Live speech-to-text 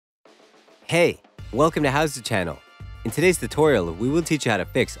Hey, welcome to HOWZA channel. In today's tutorial, we will teach you how to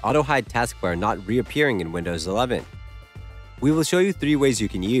fix auto-hide taskbar not reappearing in Windows 11. We will show you 3 ways you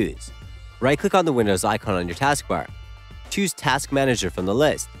can use. Right-click on the Windows icon on your taskbar. Choose Task Manager from the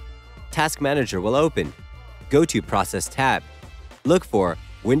list. Task Manager will open. Go to Process tab. Look for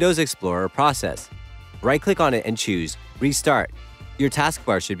Windows Explorer Process. Right-click on it and choose Restart. Your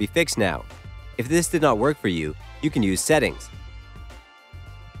taskbar should be fixed now. If this did not work for you, you can use Settings.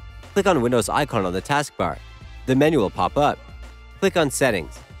 Click on Windows icon on the taskbar. The menu will pop up. Click on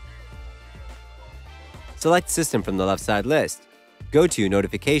Settings. Select System from the left side list. Go to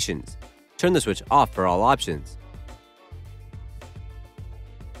Notifications. Turn the switch off for all options.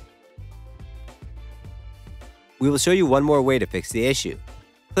 We will show you one more way to fix the issue.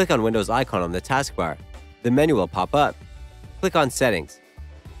 Click on Windows icon on the taskbar. The menu will pop up. Click on Settings.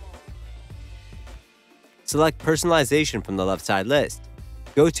 Select Personalization from the left side list.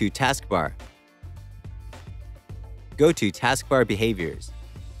 Go to Taskbar. Go to Taskbar Behaviors.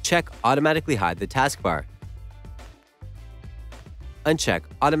 Check Automatically Hide the Taskbar. Uncheck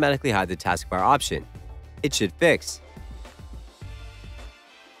Automatically Hide the Taskbar option. It should fix.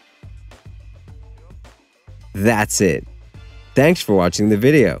 That's it. Thanks for watching the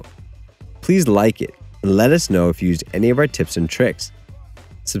video. Please like it and let us know if you used any of our tips and tricks.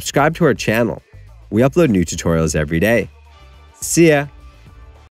 Subscribe to our channel. We upload new tutorials every day. See ya!